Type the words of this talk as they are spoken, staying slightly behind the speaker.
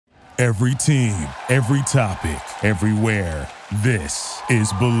Every team, every topic, everywhere. This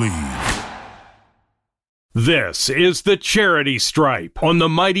is Believe. This is the Charity Stripe on the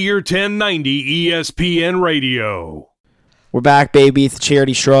Mightier 1090 ESPN Radio. We're back, baby. It's the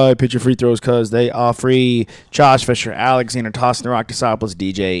Charity Stripe. Pitch your free throws because they are free. Josh Fisher, Alexander Tossin, Rock Desopoulos,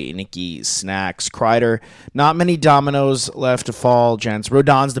 DJ, Nikki, Snacks, Kreider. Not many dominoes left to fall, gents.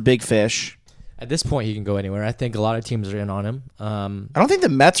 Rodon's the big fish. At this point, he can go anywhere. I think a lot of teams are in on him. I don't think the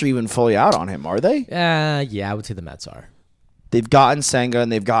Mets are even fully out on him, are they? Yeah, I would say the Mets are. They've gotten Senga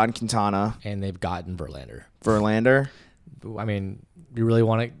and they've gotten Quintana. And they've gotten Verlander. Verlander? I mean, you really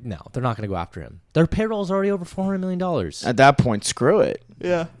want to? No, they're not going to go after him. Their payroll is already over $400 million. At that point, screw it.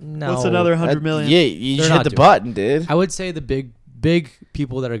 Yeah. No. What's another $100 million? Yeah, you They're just hit not the doing button, dude. I would say the big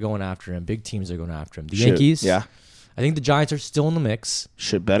people that are going after him, big teams that are going after him. The Should. Yankees. Yeah. I think the Giants are still in the mix.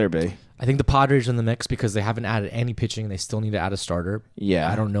 Should better be. I think the Padres are in the mix because they haven't added any pitching. They still need to add a starter.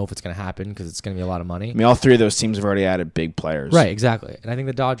 Yeah. I don't know if it's going to happen because it's going to be a lot of money. I mean, all three of those teams have already added big players. Right, exactly. And I think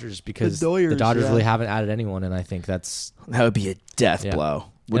the Dodgers, because the Doyers, Dodgers yeah. really haven't added anyone, and I think that's... That would be a death Yeah. blow.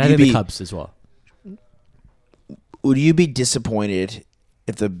 And I think the Cubs as well. Would you be disappointed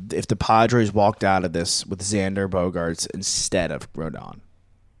if the Padres walked out of this with Xander Bogaerts instead of Rodon?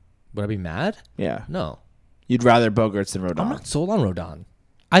 Would I be mad? Yeah. No. You'd rather Bogaerts than Rodon? I'm not sold on Rodon.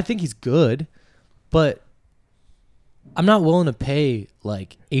 I think he's good, but I'm not willing to pay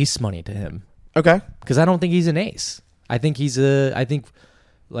like ace money to him Okay. because I don't think he's an ace. I think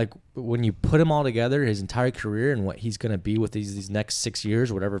like when you put him all together, his entire career and what he's going to be with these next 6 years,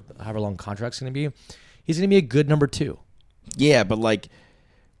 however long contract's going to be, he's going to be a good number two. Yeah, but like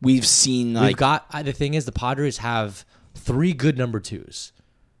we've seen like The thing is the Padres have 3 good number twos.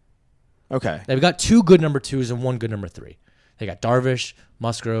 okay. They've got 2 good number twos and 1 good number 3. They got Darvish,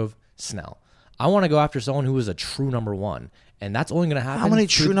 Musgrove, Snell. I want to go after someone who is a true number 1, and that's only going to happen. How many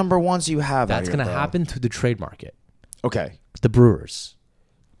true number ones do you have? That's going to happen through the trade market. Okay. The Brewers,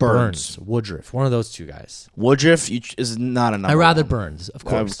 Burns. Woodruff, one of those 2 guys. Woodruff is not a number. I'd rather one. Burns, of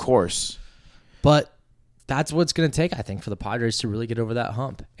course. Of course. But that's what's going to take, I think, for the Padres to really get over that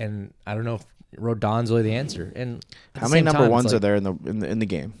hump. And I don't know if Rodon's really the answer. And How many number ones are there in the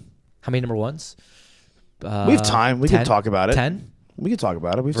game? How many number ones? We have time. We 10? can talk about it. 10? We can talk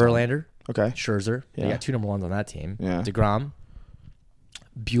about it. We have Verlander. time. Okay. Scherzer. Yeah. They got 2 number ones on that team. Yeah. DeGrom.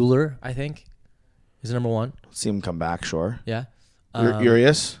 Bueller, I think, is number 1. See him come back. Sure. Yeah.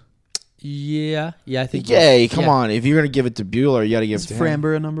 Urias. Yeah, I think. Yay! Come yeah. on. If you're gonna give it to Bueller, you got to give Is it to him.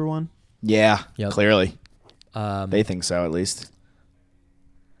 Framber a number 1? Yeah. Yep. Clearly. They They think so, at least.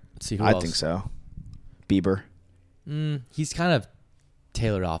 Let's see who I else. think so. Bieber. He's kind of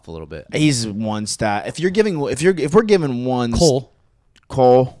tailored off a little bit. He's one stat. If we're giving one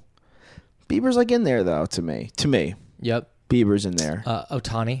Cole. Bieber's like in there though. To me, Yep. Bieber's in there.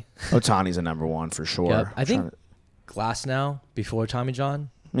 Otani. Otani's a number 1 for sure. Yep. I think Glass now before Tommy John.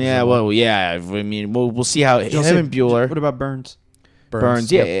 Yeah. Well. Yeah. I mean, we'll see how him and Bueller. What about Burns? Burns.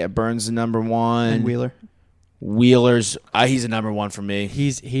 Yeah. Burns is number 1. And Wheeler? Wheeler's. He's a number 1 for me.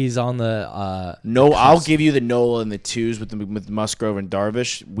 He's on the No, I'll give you the Nola and the 2s with Musgrove and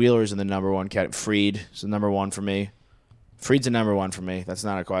Darvish. Wheeler's in the number 1 cat. Fried is the number 1 for me. Fried's a number 1 for me. That's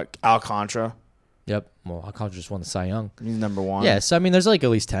not a quite. Alcantara. Yep. Well, Alcantara just won the Cy Young. He's number 1. Yeah. So I mean, there's like at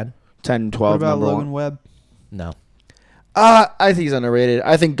least 10. 10, 12. What about number Logan 1. Webb? No. I think he's underrated.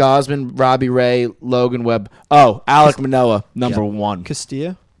 I think Gosman, Robbie Ray, Logan Webb. Oh, Alec Manoah, number 1.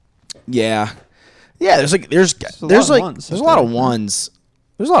 Castillo? Yeah. Yeah, there's a lot of ones.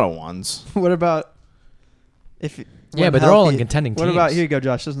 There's a lot of ones. What about Yeah, but they're all in contending What teams. about, here you go,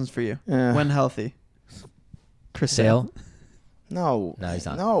 Josh, this one's for you. Yeah. When healthy? Chris Sale. No. No, he's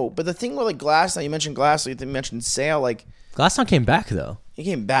not. No, but the thing with like Glasnow, you mentioned Glasnow, you mentioned Sale, like Glassnow came back though. he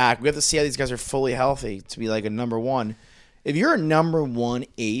came back. We have to see how these guys are fully healthy to be like a number 1. If you're a number 1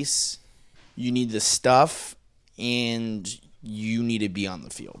 ace, you need the stuff and you need to be on the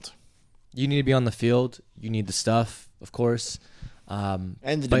field. You need to be on the field. You need the stuff, of course. And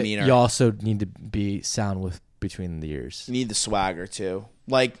the but demeanor. you also need to be sound with between the ears. You need the swagger too.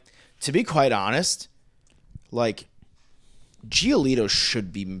 Like, to be quite honest, like Giolito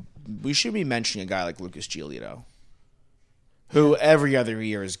we should be mentioning a guy like Lucas Giolito, who every other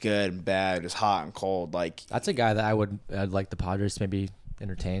year is good and bad, is hot and cold. Like, That's a guy that I'd like the Padres to maybe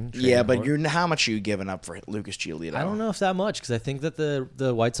entertain. yeah, but how much are you giving up for Lucas Giolito? I don't know if that much because I think that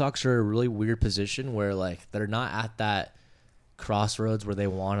the White Sox are in a really weird position where like they're not at that crossroads where they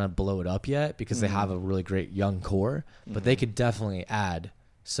want to blow it up yet because they have a really great young core, but they could definitely add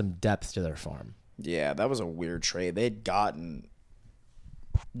some depth to their farm. Yeah, that was a weird trade. They had gotten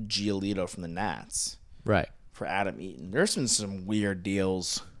Giolito from the Nats Right. for Adam Eaton. There's been some weird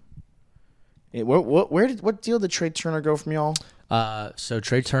deals What deal did Trey Turner go from y'all? So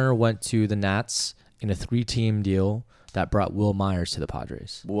Trey Turner went to the Nats in a 3-team deal that brought Will Myers to the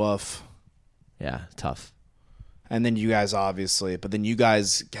Padres. Woof. Yeah, tough. And then you guys had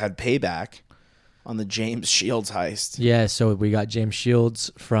payback on the James Shields heist. Yeah, so we got James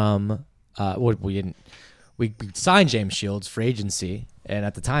Shields from we didn't. We signed James Shields for agency, and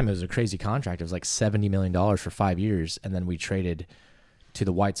at the time it was a crazy contract. It was like $70 million for 5 years, and then we traded to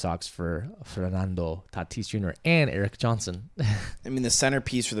the White Sox for Fernando Tatis Jr. and Eric Johnson. I mean, the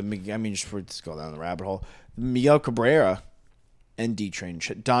centerpiece for just go down the rabbit hole. Miguel Cabrera and D-Train,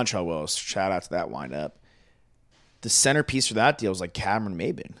 Dontrell Willis, shout out to that windup. The centerpiece for that deal was like Cameron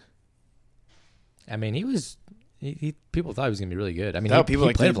Maybin. I mean, people thought he was gonna be really good. I mean, He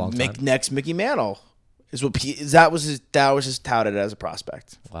played a long time. next Mickey Mantle that was his touted as a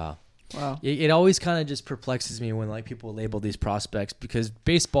prospect. Wow. Wow. It always kind of just perplexes me when like people label these prospects, because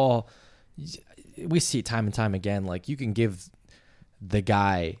baseball, we see it time and time again. Like, you can give the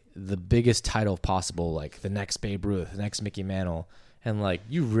guy the biggest title possible, like the next Babe Ruth, the next Mickey Mantle, and like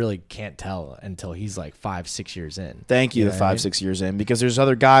you really can't tell until he's like 5-6 years in. Thank you, know the what I mean? 5-6 years in, because there's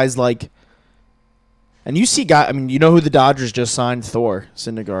other guys like, and you see guys. I mean, you know who the Dodgers just signed? Thor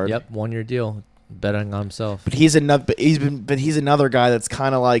Syndergaard. Yep, 1-year deal, betting on himself. But he's another guy that's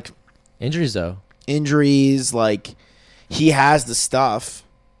kind of like Injuries though. Like, he has the stuff,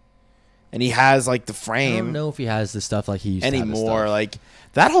 and he has like the I frame. don't know if he has the stuff like he used anymore. to have the Like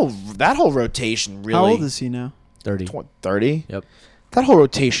that whole rotation really. How old is he now? stuff. 30. 30? Yep. That whole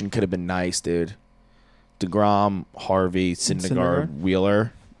rotation could have been nice, dude. DeGrom, Harvey, Syndergaard, Syndergaard?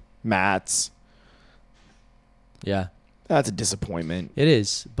 Wheeler, Matz. Yeah, That's a disappointment. it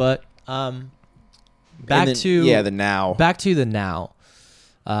is. But back And then- to the now. Back to the now.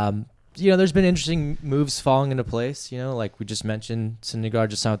 There's been interesting moves falling into place. Like we just mentioned, Syndergaard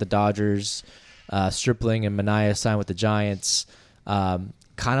just signed with the Dodgers. Stripling and Manaea signed with the Giants. Kind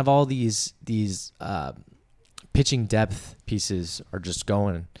of all these pitching depth pieces are just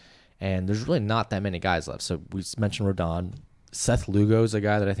going, and there's really not that many guys left. So we just mentioned Rodon. Seth Lugo is a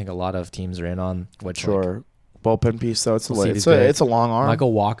guy that I think a lot of teams are in on. Which, Sure. Bullpen piece, though. It's We'll see it's a long arm.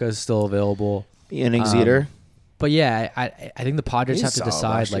 Michael Wacha is still available. Innings eater. But yeah, I think the Padres He's have to solid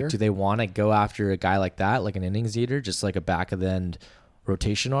decide, last like, year. do they want to go after a guy like that, like an innings eater, just like a back of the end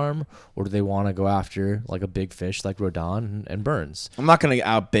rotation arm, or do they want to go after like a big fish like Rodon and Burns? I'm not going to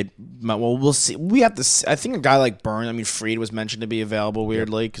outbid. Well, we'll see. We have to. I think a guy like Burns. I mean, Fried was mentioned to be available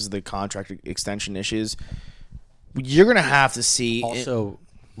weirdly because of the contract extension issues. You're going to have to see. Also,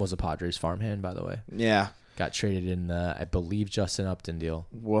 was a Padres farmhand, by the way. Yeah. Got traded in the, I believe, Justin Upton deal.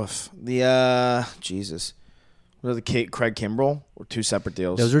 Woof. The Jesus. Was the Craig Kimbrell or two separate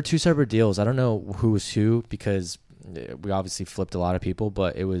deals? Those are two separate deals. I don't know who was who because we obviously flipped a lot of people,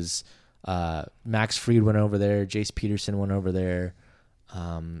 but it was Max Fried went over there, Jace Peterson went over there.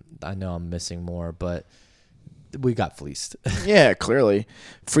 I know I'm missing more, but we got fleeced. Yeah, clearly.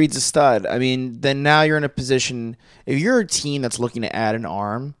 Fried's a stud. I mean, then now you're in a position, if you're a team that's looking to add an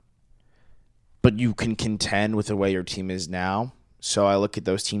arm, but you can contend with the way your team is now. So I look at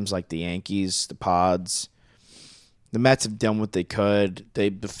those teams like the Yankees, the Pods. The Mets have done what they could. The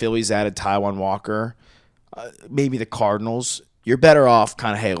Phillies added Taijuan Walker. Maybe the Cardinals. You're better off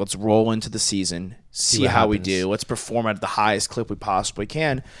kind of, hey, let's roll into the season, see what how we happens. do. Let's perform at the highest clip we possibly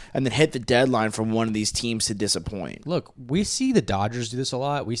can, and then hit the deadline from one of these teams to disappoint. Look, we see the Dodgers do this a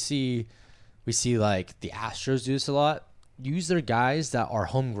lot. We see like the Astros do this a lot. Use their guys that are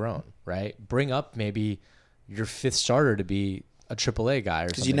homegrown, right? Bring up maybe your fifth starter to be a AAA guy or something.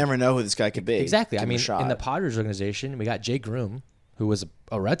 Because you never know who this guy could be. Exactly. Give I him a mean, shot. in the Padres organization, we got Jay Groom, who was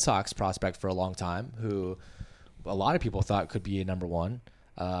a Red Sox prospect for a long time, who a lot of people thought could be a number one.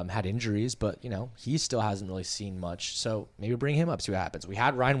 Had injuries, but he still hasn't really seen much. So maybe bring him up, see what happens. We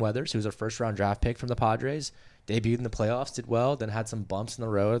had Ryan Weathers, who was a first-round draft pick from the Padres, debuted in the playoffs, did well, then had some bumps in the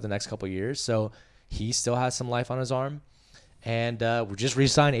road the next couple of years. So he still has some life on his arm. And we just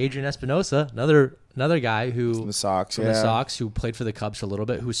re-signed Adrian Espinosa, another guy who From the Sox, the yeah. Sox, who played for the Cubs for a little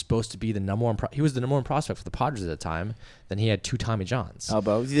bit, who's supposed to be the number one. He was the number one prospect for the Padres at the time. Then he had two Tommy Johns.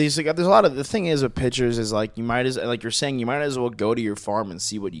 Elbow. There's a lot of the thing is with pitchers is like you might as well go to your farm and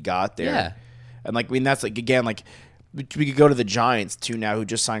see what you got there. Yeah. And that's like again like we could go to the Giants too now, who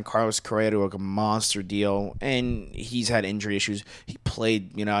just signed Carlos Correa to like a monster deal, and he's had injury issues. He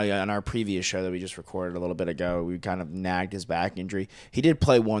played, on our previous show that we just recorded a little bit ago, we kind of nagged his back injury. He did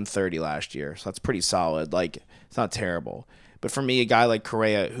play 130 last year, so that's pretty solid. Like, it's not terrible. But for me, a guy like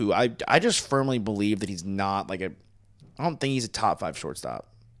Correa, who I just firmly believe that he's not like I don't think he's a top 5 shortstop.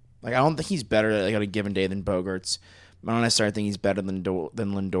 Like, I don't think he's better like on a given day than Bogarts. I don't necessarily think he's better than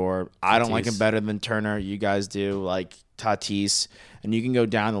Lindor. I don't like him better than Turner. You guys do. Like Tatis. And you can go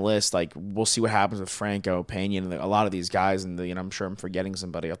down the list. Like, we'll see what happens with Franco, Pena, and a lot of these guys. And I'm sure I'm forgetting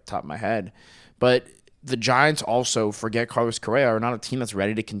somebody off the top of my head. But the Giants also, forget Carlos Correa, are not a team that's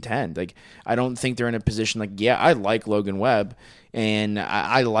ready to contend. Like, I don't think they're in a position like, yeah, I like Logan Webb, and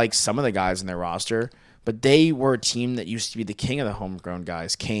I like some of the guys in their roster, but they were a team that used to be the king of the homegrown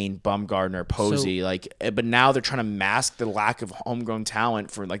guys, Kane, Bumgarner, Posey, but now they're trying to mask the lack of homegrown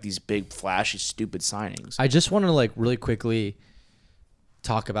talent for like these big, flashy, stupid signings. I just want to like really quickly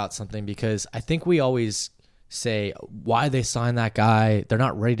talk about something because I think we always say why they signed that guy. They're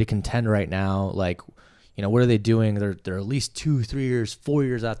not ready to contend right now. Like, what are they doing? They're at least 2, 3 years, 4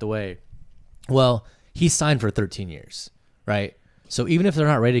 years out the way. Well, he signed for 13 years, right? So even if they're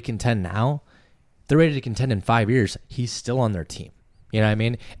not ready to contend now, they're ready to contend in 5 years. He's still on their team. You know what I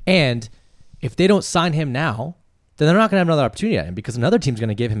mean? And if they don't sign him now, then they're not going to have another opportunity at him because another team's going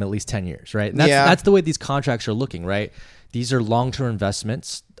to give him at least 10 years, right? And that's the way these contracts are looking, right? These are long-term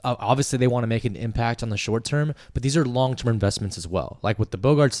investments. Obviously, they want to make an impact on the short term, but these are long-term investments as well. Like with the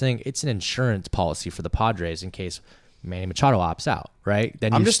Bogarts thing, it's an insurance policy for the Padres in case Manny Machado opts out, right?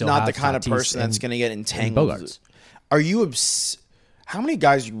 Then I'm just not the kind of person that's going to get entangled. Bogarts. Are you how many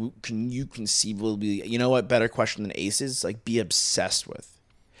guys can you conceivably, you know what, better question than aces, like be obsessed with?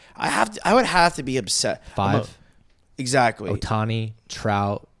 I would have to be obsessed. 5. Exactly. Ohtani,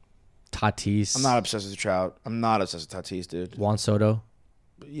 Trout, Tatis. I'm not obsessed with Trout. I'm not obsessed with Tatis, dude. Juan Soto.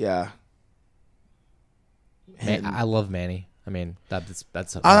 Yeah. I love Manny. I mean, that's.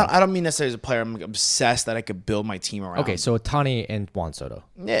 I don't mean necessarily as a player. I'm obsessed that I could build my team around. Okay, so Ohtani and Juan Soto.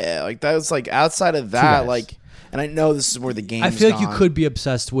 Yeah, like that's like outside of that, like, and I know this is where the game. I feel like you could be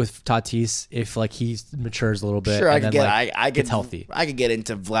obsessed with Tatis if like he matures a little bit. Sure, and I could then, get. I gets healthy. I could get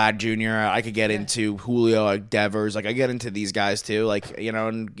into Vlad Jr. I could get into Julio, like Devers. Like I get into these guys too. Like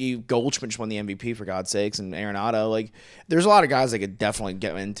and Goldschmidt just won the MVP for God's sakes, and Arenado. Like there's a lot of guys I could definitely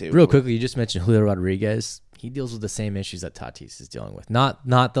get into. Real quickly, you just mentioned Julio Rodriguez. He deals with the same issues that Tatis is dealing with. Not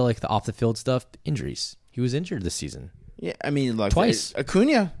the like the off the field stuff, injuries. He was injured this season. Yeah, I mean, like twice.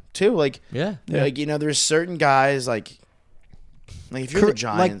 Acuna too. Like like there's certain guys like if you're the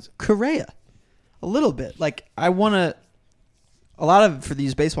Giants, like Correa, a little bit. Like I want to. A lot of for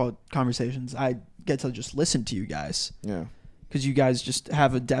these baseball conversations, I get to just listen to you guys. Yeah, because you guys just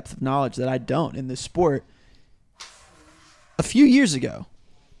have a depth of knowledge that I don't in this sport. A few years ago,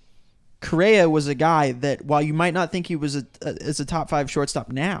 Correa was a guy that, while you might not think he was as a top 5 shortstop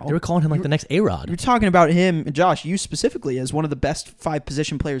now, they were calling him like the next A-Rod. You're talking about him, Josh, you specifically, as one of the best 5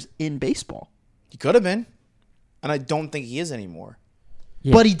 position players in baseball. He could have been, and I don't think he is anymore.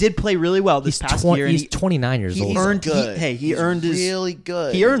 Yeah. But he did play really well this past year. He's 29 years old. He earned good. He earned his really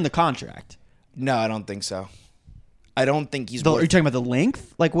good. He earned the contract. No, I don't think so. I don't think he's. Are you talking about the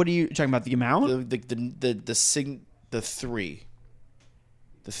length? Like, what are you talking about? The amount? The 3.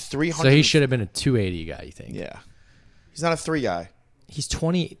 The 300. So he should have been a 280 guy, you think? Yeah, he's not a 3 guy. He's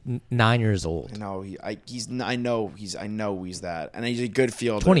 29 years old. No, I know he's that, and he's a good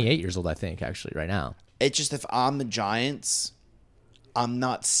fielder. 28 years old, I think, actually, right now. It's just if I'm the Giants, I'm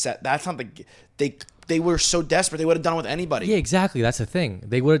not set. That's not they were so desperate they would have done it with anybody. Yeah, exactly. That's the thing.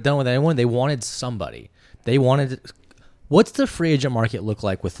 They would have done it with anyone. They wanted somebody. They wanted. What's the free agent market look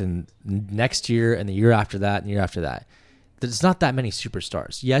like within next year and the year after that and the year after that? There's not that many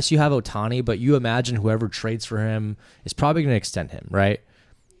superstars. Yes, you have Ohtani, but you imagine whoever trades for him is probably going to extend him, right?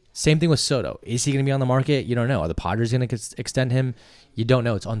 Same thing with Soto. Is he going to be on the market? You don't know. Are the Padres going to extend him? You don't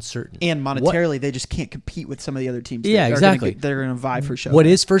know. It's uncertain. And monetarily, they just can't compete with some of the other teams. Yeah, exactly. They're going to vie for Soto. What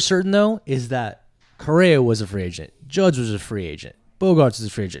is for certain, though, is that Correa was a free agent. Judge was a free agent. Bogarts was a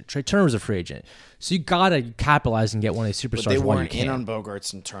free agent. Trey Turner was a free agent. So you got to capitalize and get one of these superstars. But they while weren't you in can. on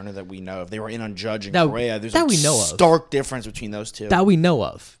Bogarts and Turner that we know of. They were in on Judge and That- Correa. There's that a we know of. stark difference between those two. That we know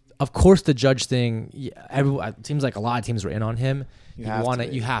of. Of course, the Judge thing. It seems like a lot of teams were in on him. You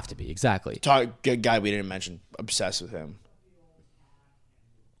have to be exactly. Good guy we didn't mention. Obsessed with him.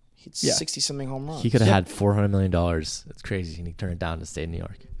 He's 60-something home runs. He could have had $400 million. That's crazy, and he turned it down to stay in New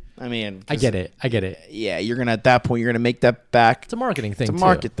York. I mean, I get it. Yeah, you're gonna at that point you're gonna make that back. It's a marketing thing. It's a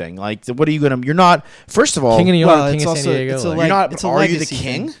market thing. Like, what are you gonna? You're not. First of all, King of New York, well, King it's of San also- Diego. it's a like- you're not. it's a Are you the legacy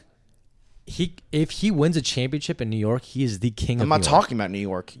king? thing. if he wins a championship in New York, he is the king of I'm New not York. talking about New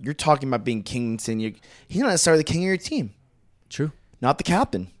York. You're talking about being king in San Diego. He's not necessarily the king of your team. True. Not the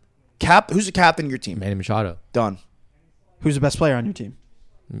captain. Who's the captain of your team? Manny Machado. Done. Who's the best player on your team?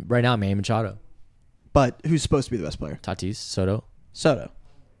 Right now, Manny Machado. But who's supposed to be the best player? Tatis, Soto. Soto.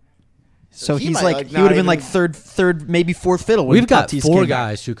 So He he's might, like, like, he not would have been even- like third, maybe fourth fiddle. when We've got Tatis 4 came back.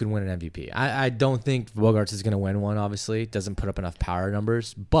 guys who can win an MVP. I don't think Bogarts is going to win one, obviously. Doesn't put up enough power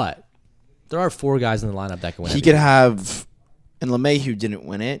numbers. But there are 4 guys in the lineup that can win He MVP. could have, and LeMahieu didn't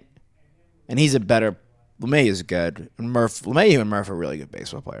win it, and he's a better. LeMahieu is good, and LeMahieu and Murph are really good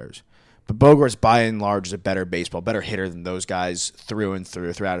baseball players. But Bogarts, by and large, is a better hitter than those guys through and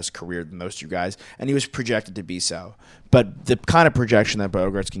throughout his career than those 2 guys, and he was projected to be so. But the kind of projection that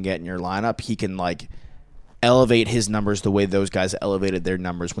Bogarts can get in your lineup, he can like elevate his numbers the way those guys elevated their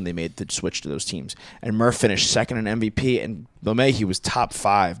numbers when they made the switch to those teams. And Murph finished second in MVP, and LeMahieu was top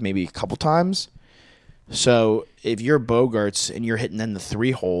 5 maybe a couple times. So if you're Bogarts and you're hitting in the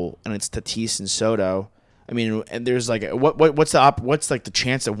 3-hole and it's Tatis and Soto, I mean, and there's like what's the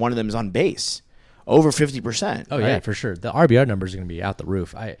chance that one of them is on base? Over 50%. Oh, yeah, for sure. The RBI numbers are going to be out the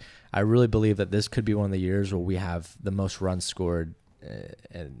roof. I really believe that this could be one of the years where we have the most runs scored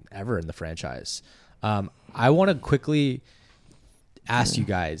ever in the franchise. I want to quickly ask you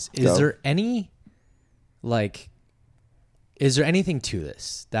guys, is there anything to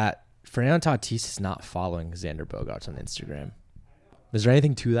this that Fernando Tatis is not following Xander Bogaerts on Instagram? Is there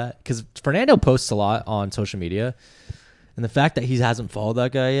anything to that? Because Fernando posts a lot on social media, and the fact that he hasn't followed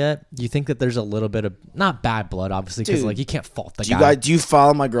that guy yet, do you think that there's a little bit of, not bad blood, obviously, because Dude, you can't fault the guy. Do you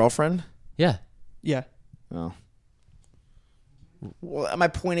follow my girlfriend? Yeah. Yeah. Oh. Well, my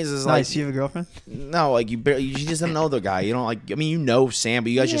point is Nice. like, You have a girlfriend? no, like you just don't know the guy. You don't like. I mean, you know Sam,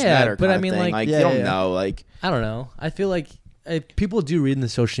 but you guys just Yeah, met her. but Kind I of mean, thing. like- you Yeah, don't yeah. know. Like, I don't know. I feel like people do read in the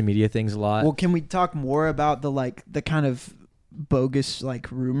social media things a lot. Well, can we talk more about the kind of bogus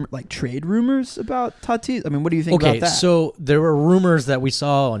trade rumors about Tatis? I mean, what do you think about that? So there were rumors that we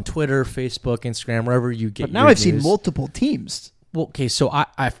saw on Twitter, Facebook, Instagram, wherever you get. But now your I've seen news. multiple teams. Well, okay, so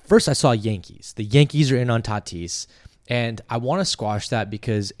I first I saw Yankees. The Yankees are in on Tatis, and I want to squash that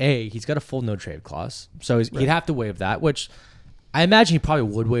because he's got a full no trade clause, so he'd have to waive that. Which I imagine he probably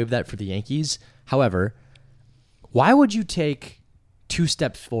would waive that for the Yankees. However, why would you take 2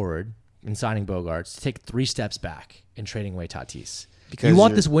 steps forward in signing Bogarts to take 3 steps back in trading away Tatis? Because you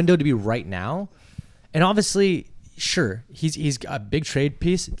want you're- this window to be right now, and obviously, sure, he's a big trade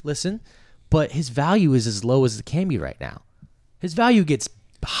piece. Listen, but his value is as low as it can be right now. His value gets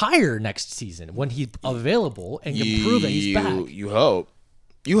higher next season when he's available and can prove that he's back. You hope.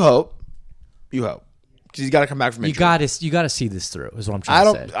 Because he's got to come back from You injury. got to see this through. Is what I'm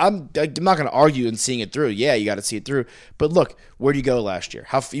trying to say. I'm not going to argue in seeing it through. Yeah, you got to see it through. But look, where'd you go last year?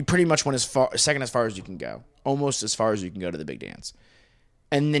 You pretty much went second as far as you can go, almost as far as you can go to the big dance.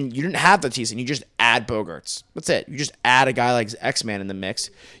 And then you didn't have Tatis, and you just add Bogarts. That's it. You just add a guy like X-Man in the mix.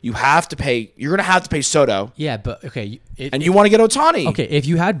 You have to pay. You're going to have to pay Soto, Yeah, but okay. and you want to get Ohtani. Okay, if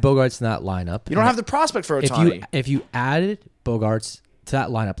you had Bogarts in that lineup, You don't have the prospect for Ohtani. if you added Bogarts to that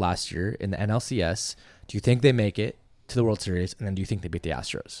lineup last year in the NLCS, do you think they make it to the World Series? And then do you think they beat the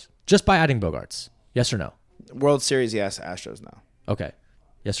Astros just by adding Bogarts? Yes or no? World Series, yes. Astros, no. Okay,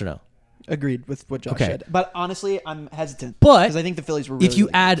 yes or no? Agreed with what Josh Okay. said. But honestly, I'm hesitant. But because I think the Phillies were really, if you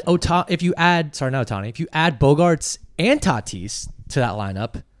really add if you add Bogarts and Tatis to that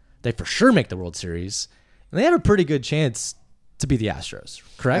lineup, they for sure make the World Series, and they have a pretty good chance to be the Astros.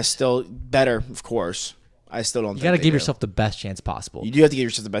 Correct? Better, of course. I still don't. You got to give yourself the best chance possible. You do have to give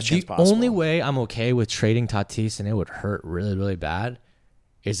yourself the best chance The possible. only way I'm okay with trading Tatis, and it would hurt really, really bad,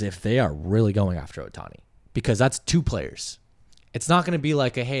 is if they are really going after Ohtani, because that's 2 players. It's not going to be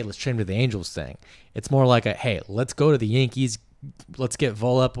like a, hey, let's trade him to the Angels thing. It's more like a, hey, let's go to the Yankees. Let's get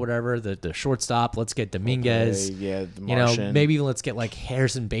Volpe, whatever, the shortstop. Let's get Dominguez. Yeah, the You know, Martian. maybe even let's get like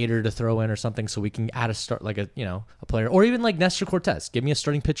Harrison Bader to throw in or something so we can add a start, like a player. Or even like Nestor Cortez. Give me a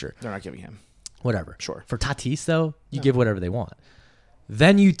starting pitcher. They're not giving him. Whatever. Sure. For Tatis, though, you give whatever they want.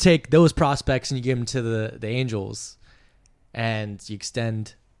 Then you take those prospects and you give them to the Angels, and you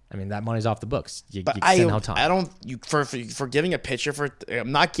extend. I mean, that money's off the books. You But extend I Ohtani. don't for giving a pitcher for.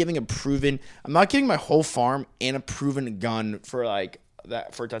 I'm not giving I'm not giving my whole farm and a proven gun for like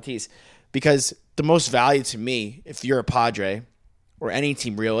that for Tatis, because the most value to me, if you're a Padre or any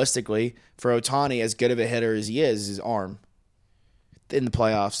team realistically, for Ohtani, as good of a hitter as he is his arm in the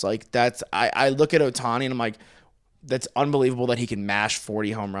playoffs. Like that's I look at Ohtani and I'm like, that's unbelievable that he can mash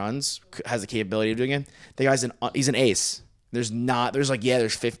 40 home runs, has the capability of doing it. The guy's he's an ace. There's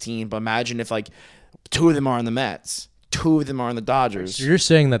 15, but imagine if like 2 of them are on the Mets, 2 of them are on the Dodgers. So you're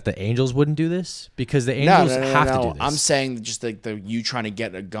saying that the Angels wouldn't do this because the Angels have to do this. I'm saying just like you trying to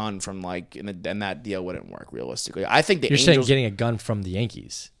get a gun from like, and that deal wouldn't work realistically. I think you're Angels. saying getting a gun from the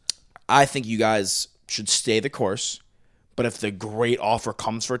Yankees. I think you guys should stay the course, but if the great offer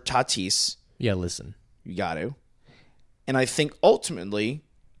comes for Tatis, Yeah, listen. you got to. And I think ultimately,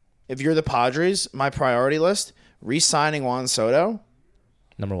 if you're the Padres, my priority list, re-signing Juan Soto,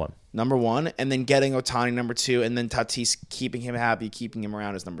 number one, and then getting Ohtani number 2, and then Tatis, keeping him happy, keeping him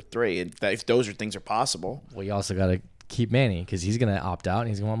around as number 3. And if those things are possible. Well, you also got to keep Manny because he's going to opt out and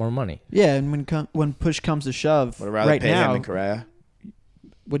he's going to want more money. Yeah, and when push comes to shove, Would I rather right pay now, him than Correa?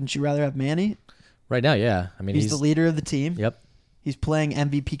 Wouldn't you rather have Manny? Right now, yeah. I mean, he's the leader of the team. Yep. He's playing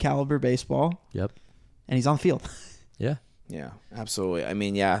MVP caliber baseball. Yep. And he's on the field. Yeah. Yeah, absolutely. I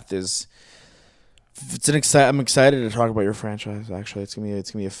mean, yeah, I'm excited to talk about your franchise. Actually, it's gonna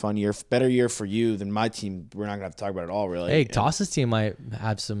be a fun year, better year for you than my team. We're not gonna have to talk about it all, really. Hey, Toss's team might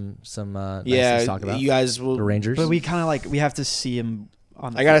have some nice things to talk about. You guys will. The Rangers, but we kind of we have to see him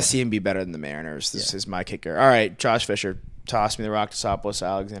on. I gotta see him be better than the Mariners. This is my kicker. All right, Josh Fisher, Toss Me the Rock, Tosopoulos,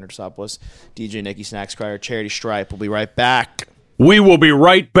 Alexander Tosopoulos, DJ Nicky Snacks Crier, Charity Stripe. We'll be right back. We will be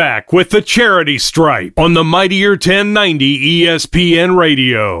right back with the Charity Stripe on the Mightier 1090 ESPN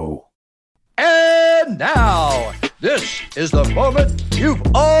Radio. And now, this is the moment you've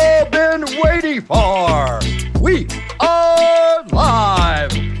all been waiting for. We are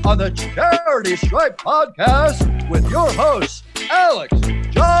live on the Charity Stripe podcast with your hosts, Alex,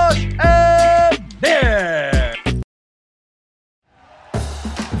 Josh, and Nick.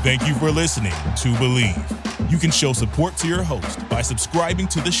 Thank you for listening to Believe. You can show support to your host by subscribing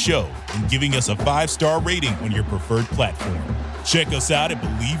to the show and giving us a 5-star rating on your preferred platform. Check us out at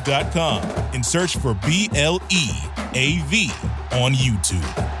Believe.com and search for BLEAV on YouTube.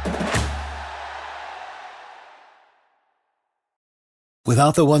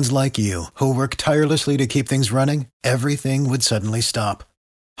 Without the ones like you, who work tirelessly to keep things running, everything would suddenly stop.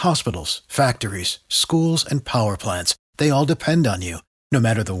 Hospitals, factories, schools, and power plants, they all depend on you. No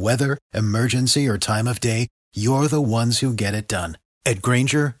matter the weather, emergency, or time of day, you're the ones who get it done. At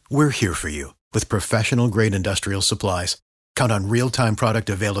Grainger, we're here for you with professional-grade industrial supplies. Count on real-time product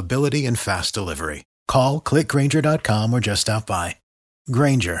availability and fast delivery. Call, click Grainger.com, or just stop by.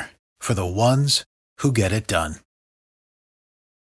 Grainger, for the ones who get it done.